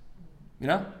us. You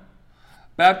know?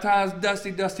 Baptized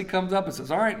Dusty. Dusty comes up and says,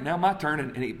 all right, now my turn.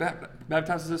 And he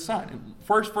baptizes his son. And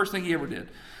first thing he ever did.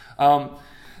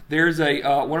 There's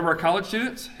one of our college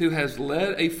students who has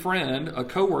led a friend, a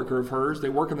coworker of hers, they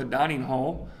work in the dining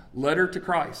hall, led her to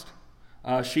Christ.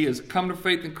 She has come to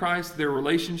faith in Christ, their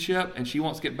relationship, and she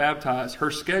wants to get baptized. Her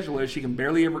schedule is she can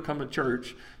barely ever come to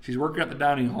church. She's working at the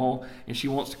dining hall, and she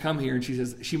wants to come here, and she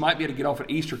says, she might be able to get off at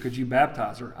Easter. Could you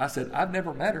baptize her? I said, I've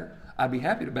never met her. I'd be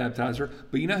happy to baptize her.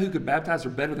 But you know who could baptize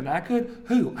her better than I could?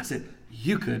 Who? I said,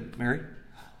 you could, Mary.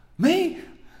 Me?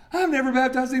 I've never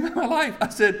baptized anyone in my life. I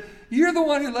said, you're the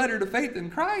one who led her to faith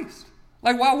in Christ.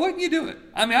 Like, why wouldn't you do it?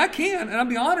 I mean, I can, and I'd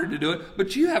be honored to do it,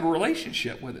 but you have a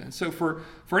relationship with it. And so for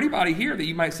anybody here that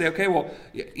you might say, okay, well,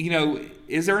 you know,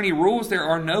 is there any rules? There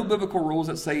are no biblical rules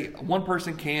that say one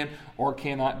person can or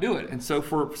cannot do it. And so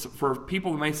for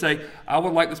people who may say, I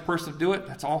would like this person to do it,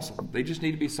 that's awesome. They just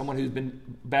need to be someone who's been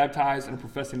baptized and a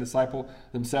professing disciple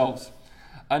themselves.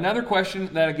 Another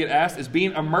question that I get asked is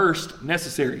being immersed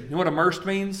necessary. You know what immersed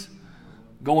means?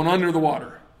 Going under the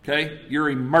water. Okay? You're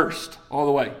immersed all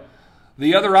the way.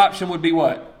 The other option would be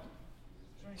what?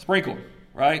 Sprinkled,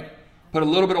 right? Put a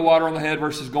little bit of water on the head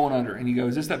versus going under. And you go,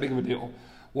 is this that big of a deal?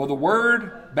 Well, the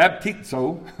word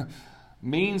baptizo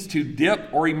means to dip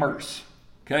or immerse.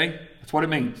 Okay? That's what it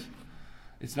means.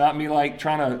 It's not me like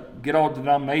trying to get all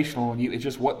denominational on you. It's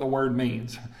just what the word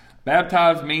means.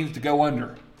 Baptize means to go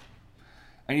under.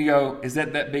 And you go, is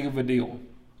that big of a deal?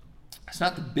 It's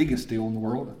not the biggest deal in the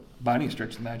world by any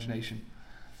stretch of the imagination.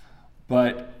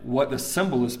 But what the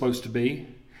symbol is supposed to be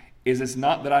is it's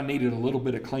not that I needed a little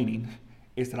bit of cleaning.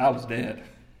 It's that I was dead.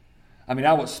 I mean,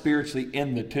 I was spiritually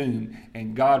in the tomb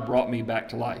and God brought me back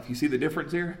to life. You see the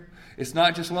difference here? It's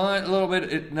not just a little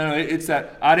bit. It's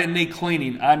that I didn't need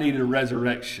cleaning. I needed a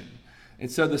resurrection. And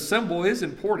so the symbol is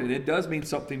important. It does mean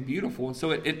something beautiful. And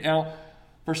so it now,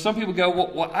 for some people go,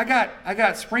 well, I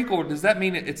got sprinkled. Does that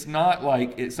mean it's not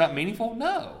meaningful?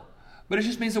 No. But it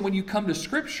just means that when you come to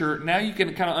Scripture, now you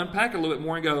can kind of unpack it a little bit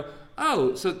more and go,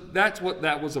 oh, so that's what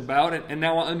that was about. And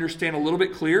now I understand a little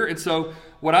bit clearer. And so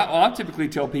what I typically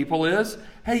tell people is,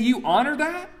 hey, you honor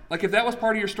that? Like if that was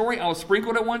part of your story, I was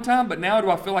sprinkled at one time, but now do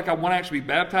I feel like I want to actually be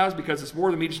baptized because it's more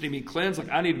than me just need to be cleansed,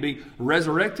 like I need to be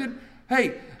resurrected?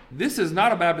 Hey, this is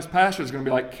not a Baptist pastor that's going to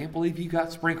be like, can't believe you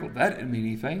got sprinkled. That didn't mean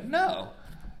anything. No.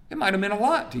 It might have meant a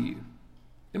lot to you.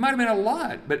 It might have meant a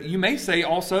lot. But you may say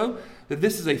also that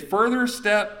this is a further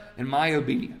step in my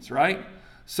obedience, right?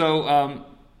 So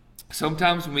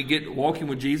sometimes when we get walking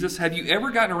with Jesus, have you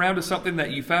ever gotten around to something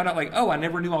that you found out like, oh, I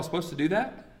never knew I was supposed to do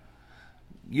that?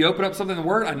 You open up something in the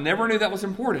Word, I never knew that was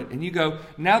important. And you go,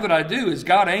 now that I do, is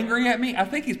God angry at me? I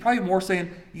think He's probably more saying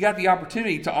you got the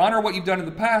opportunity to honor what you've done in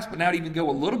the past, but now to even go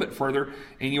a little bit further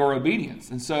in your obedience.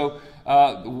 And so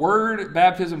the word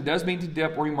baptism does mean to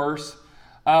dip or immerse.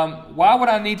 Why would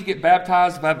I need to get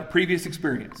baptized if I have a previous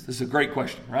experience? This is a great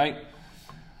question, right?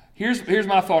 Here's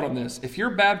my thought on this. If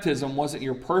your baptism wasn't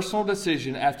your personal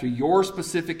decision after your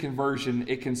specific conversion,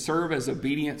 it can serve as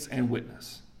obedience and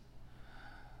witness.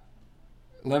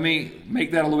 Let me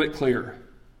make that a little bit clearer.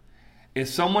 If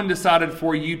someone decided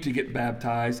for you to get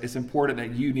baptized, it's important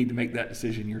that you need to make that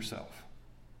decision yourself.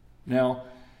 Now,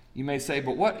 you may say,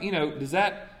 but what, does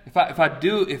that, if I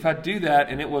do that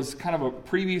and it was kind of a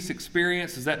previous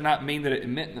experience, does that not mean that it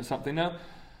meant something? No.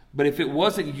 But if it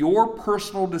wasn't your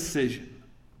personal decision,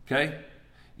 okay,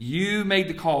 you made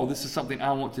the call, this is something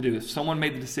I want to do. If someone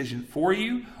made the decision for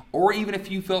you, or even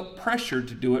if you felt pressured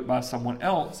to do it by someone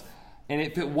else, and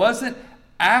if it wasn't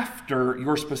after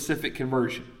your specific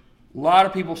conversion. A lot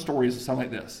of people's stories are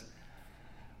something like this.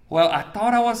 Well, I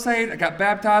thought I was saved. I got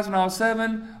baptized when I was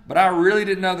 7, but I really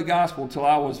didn't know the gospel until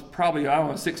I was probably,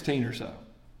 16 or so.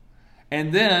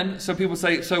 And then some people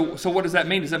say, so what does that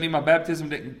mean? Does that mean my baptism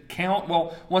didn't count?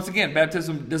 Well, once again,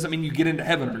 baptism doesn't mean you get into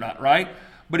heaven or not, right?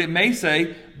 But it may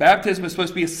say baptism is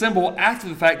supposed to be a symbol after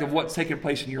the fact of what's taken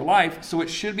place in your life. So it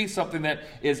should be something that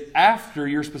is after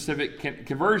your specific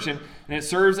conversion. And it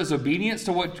serves as obedience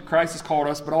to what Christ has called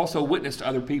us, but also witness to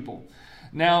other people.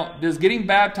 Now, does getting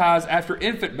baptized after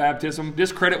infant baptism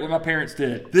discredit what my parents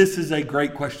did? This is a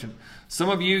great question. Some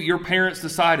of you, your parents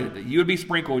decided that you would be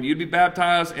sprinkled, you'd be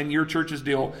baptized, and your church's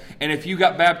deal. And if you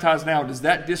got baptized now, does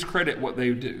that discredit what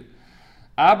they do?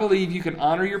 I believe you can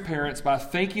honor your parents by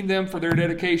thanking them for their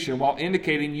dedication while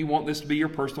indicating you want this to be your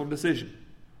personal decision.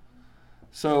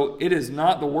 So it is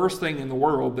not the worst thing in the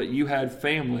world that you had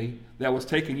family that was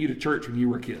taking you to church when you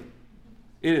were a kid.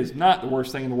 It is not the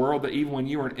worst thing in the world that even when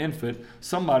you were an infant,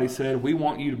 somebody said, we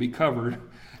want you to be covered.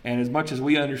 And as much as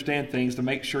we understand things to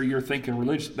make sure you're thinking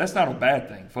religious, that's not a bad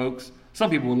thing, folks. Some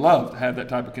people would love to have that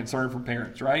type of concern from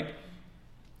parents, right?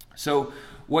 So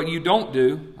what you don't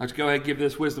do, I'll just go ahead and give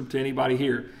this wisdom to anybody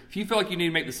here. If you feel like you need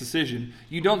to make this decision,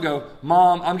 you don't go,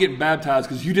 Mom, I'm getting baptized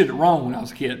because you did it wrong when I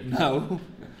was a kid. No.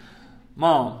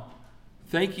 Mom,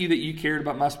 thank you that you cared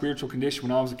about my spiritual condition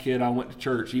when I was a kid. I went to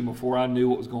church even before I knew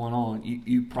what was going on.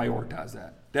 You prioritized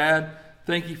that. Dad,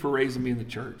 thank you for raising me in the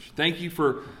church. Thank you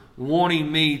for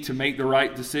wanting me to make the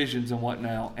right decisions and what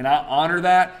now. And I honor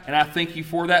that and I thank you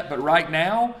for that. But right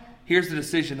now, here's the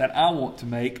decision that I want to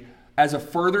make as a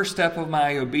further step of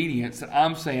my obedience, that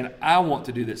I'm saying I want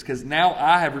to do this because now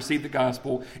I have received the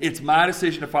gospel. It's my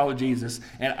decision to follow Jesus,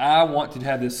 and I want to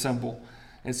have this symbol.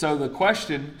 And so the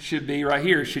question should be right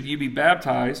here, should you be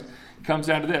baptized? It comes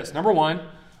down to this. Number one,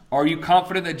 are you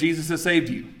confident that Jesus has saved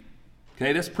you?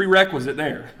 Okay, that's prerequisite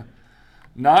there.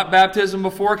 Not baptism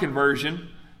before conversion.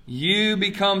 You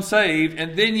become saved,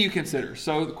 and then you consider.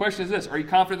 So the question is this, are you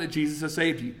confident that Jesus has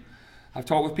saved you? I've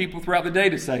talked with people throughout the day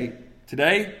to say,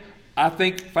 today, I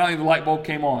think finally the light bulb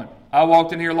came on. I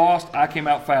walked in here lost. I came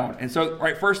out found. And so,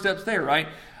 right, first step's there, right?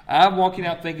 I'm walking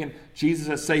out thinking Jesus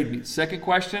has saved me. Second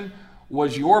question,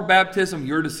 Was your baptism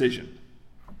your decision?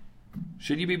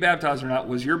 Should you be baptized or not?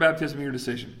 Was your baptism your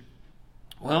decision?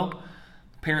 Well,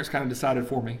 parents kind of decided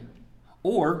for me.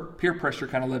 Or peer pressure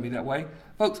kind of led me that way.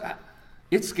 Folks,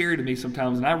 it's scary to me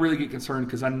sometimes, and I really get concerned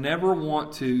because I never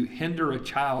want to hinder a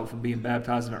child from being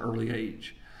baptized at an early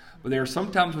age. But there are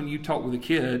some times when you talk with a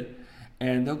kid,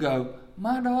 and they'll go,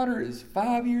 my daughter is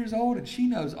 5 years old, and she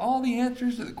knows all the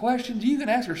answers to the questions. You can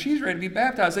ask her. She's ready to be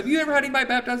baptized. Have you ever had anybody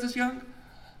baptized this young?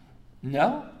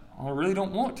 No, I really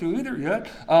don't want to either yet.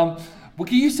 Well,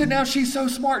 can you sit down? She's so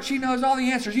smart. She knows all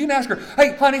the answers. You can ask her,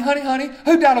 hey, honey,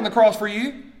 who died on the cross for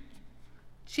you?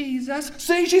 Jesus.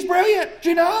 See, she's brilliant.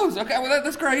 She knows. Okay, well,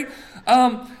 that's great.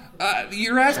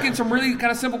 You're asking some really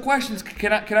kind of simple questions.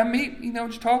 Can I meet,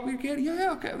 just talk with your kid?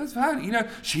 Yeah, okay, that's fine.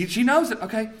 She knows it.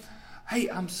 Okay. Hey,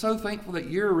 I'm so thankful that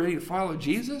you're ready to follow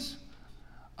Jesus.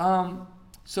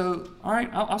 So, all right,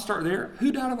 I'll start there.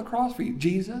 Who died on the cross for you?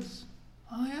 Jesus.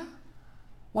 Oh, yeah?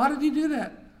 Why did he do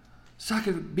that? So I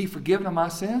could be forgiven of my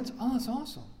sins? Oh, that's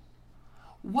awesome.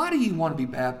 Why do you want to be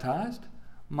baptized?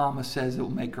 Mama says it will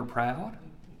make her proud.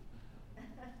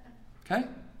 Okay?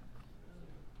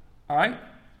 All right?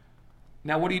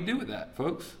 Now, what do you do with that,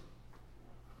 folks?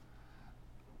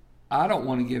 I don't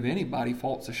want to give anybody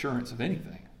false assurance of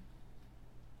anything.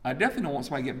 I definitely don't want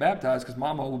somebody to get baptized because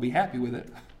Mama will be happy with it.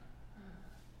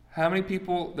 How many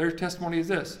people, their testimony is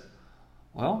this?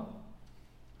 Well,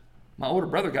 my older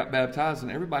brother got baptized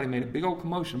and everybody made a big old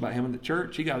commotion about him in the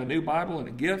church. He got a new Bible and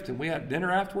a gift and we had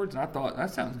dinner afterwards and I thought,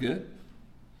 that sounds good.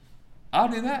 I'll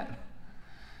do that.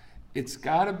 It's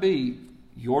got to be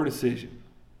your decision.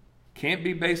 Can't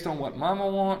be based on what Mama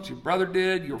wants, your brother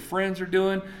did, your friends are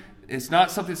doing. It's not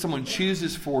something someone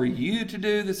chooses for you to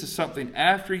do. This is something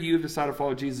after you've decided to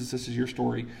follow Jesus. This is your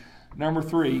story. Number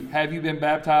 3, have you been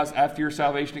baptized after your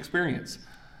salvation experience?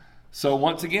 So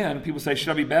once again, people say, should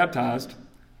I be baptized?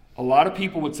 A lot of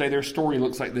people would say their story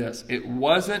looks like this. It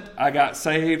wasn't, I got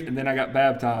saved and then I got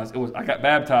baptized. It was, I got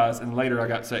baptized and later I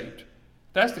got saved.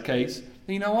 If that's the case,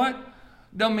 then you know what?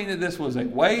 Doesn't mean that this was a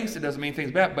waste. It doesn't mean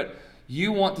things bad. But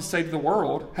you want to say to the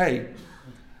world, hey,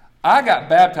 I got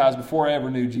baptized before I ever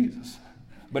knew Jesus.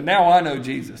 But now I know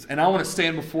Jesus. And I want to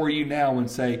stand before you now and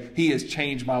say, he has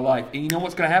changed my life. And you know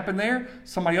what's going to happen there?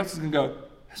 Somebody else is going to go,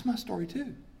 that's my story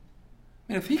too.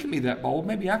 And if he can be that bold,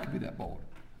 maybe I could be that bold.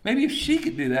 Maybe if she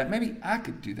could do that, maybe I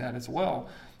could do that as well.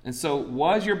 And so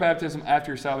was your baptism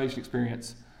after your salvation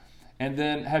experience? And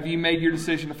then have you made your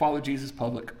decision to follow Jesus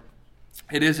public?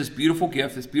 It is this beautiful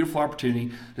gift, this beautiful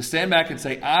opportunity to stand back and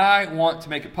say, I want to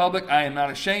make it public. I am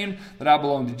not ashamed that I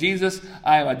belong to Jesus.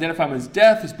 I am identified with his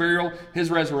death, his burial,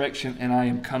 his resurrection, and I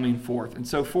am coming forth. And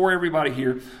so for everybody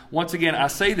here, once again, I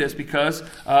say this because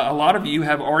a lot of you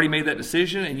have already made that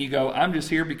decision and you go, I'm just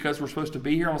here because we're supposed to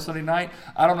be here on Sunday night.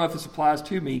 I don't know if this applies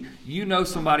to me. You know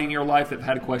somebody in your life that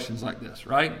had questions like this,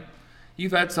 right?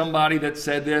 You've had somebody that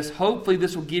said this. Hopefully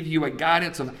this will give you a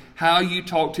guidance of how you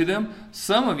talk to them.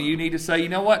 Some of you need to say, you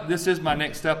know what, this is my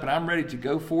next step and I'm ready to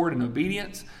go forward in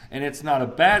obedience. And it's not a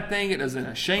bad thing. It isn't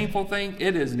a shameful thing.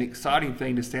 It is an exciting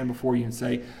thing to stand before you and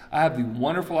say, I have the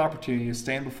wonderful opportunity to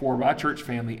stand before my church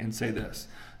family and say this.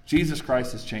 Jesus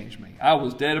Christ has changed me. I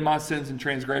was dead in my sins and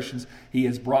transgressions. He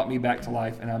has brought me back to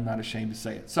life, and I'm not ashamed to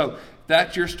say it. So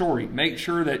that's your story. Make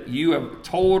sure that you have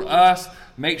told us.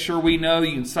 Make sure we know.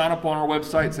 You can sign up on our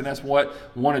websites, and that's what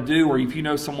we want to do. Or if you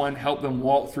know someone, help them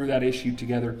walk through that issue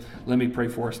together. Let me pray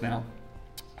for us now.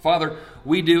 Father,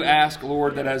 we do ask,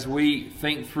 Lord, that as we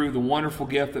think through the wonderful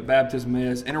gift that baptism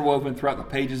is, interwoven throughout the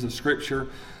pages of Scripture,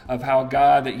 of how,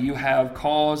 God, that you have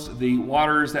caused the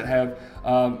waters that have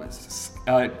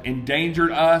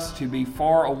endangered us to be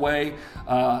far away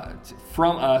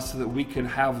from us so that we could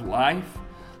have life,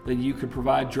 that you could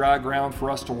provide dry ground for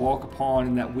us to walk upon,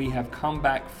 and that we have come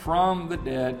back from the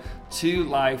dead to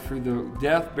life through the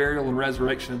death, burial, and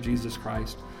resurrection of Jesus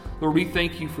Christ. Lord, we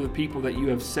thank you for the people that you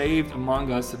have saved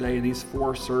among us today in these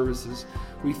 4 services.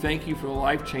 We thank you for the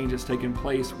life change that's taken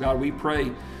place. God, we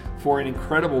pray for an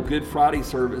incredible Good Friday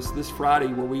service this Friday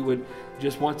where we would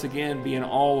just once again be in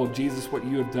awe of Jesus, what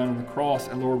you have done on the cross.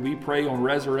 And Lord, we pray on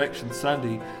Resurrection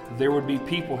Sunday that there would be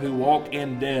people who walk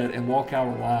in dead and walk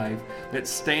out alive, that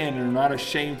stand and are not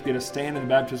ashamed to get a stand in the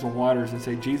baptismal waters and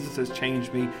say, Jesus has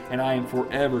changed me and I am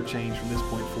forever changed from this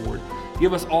point forward.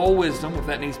 Give us all wisdom if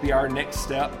that needs to be our next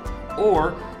step,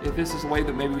 or if this is a way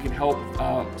that maybe we can help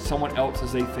someone else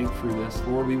as they think through this.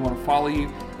 Lord, we want to follow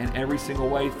you in every single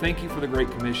way. Thank you for the Great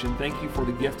Commission. Thank you for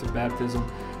the gift of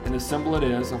baptism and the symbol it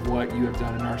is of what you have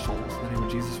done in our souls. In the name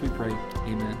of Jesus we pray.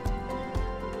 Amen.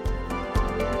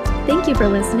 Thank you for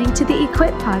listening to the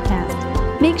Equip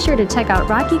Podcast. Make sure to check out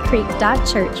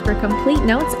rockycreek.church for complete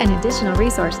notes and additional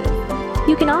resources.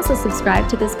 You can also subscribe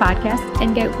to this podcast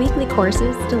and get weekly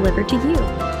courses delivered to you.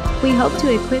 We hope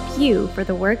to equip you for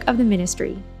the work of the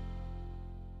ministry.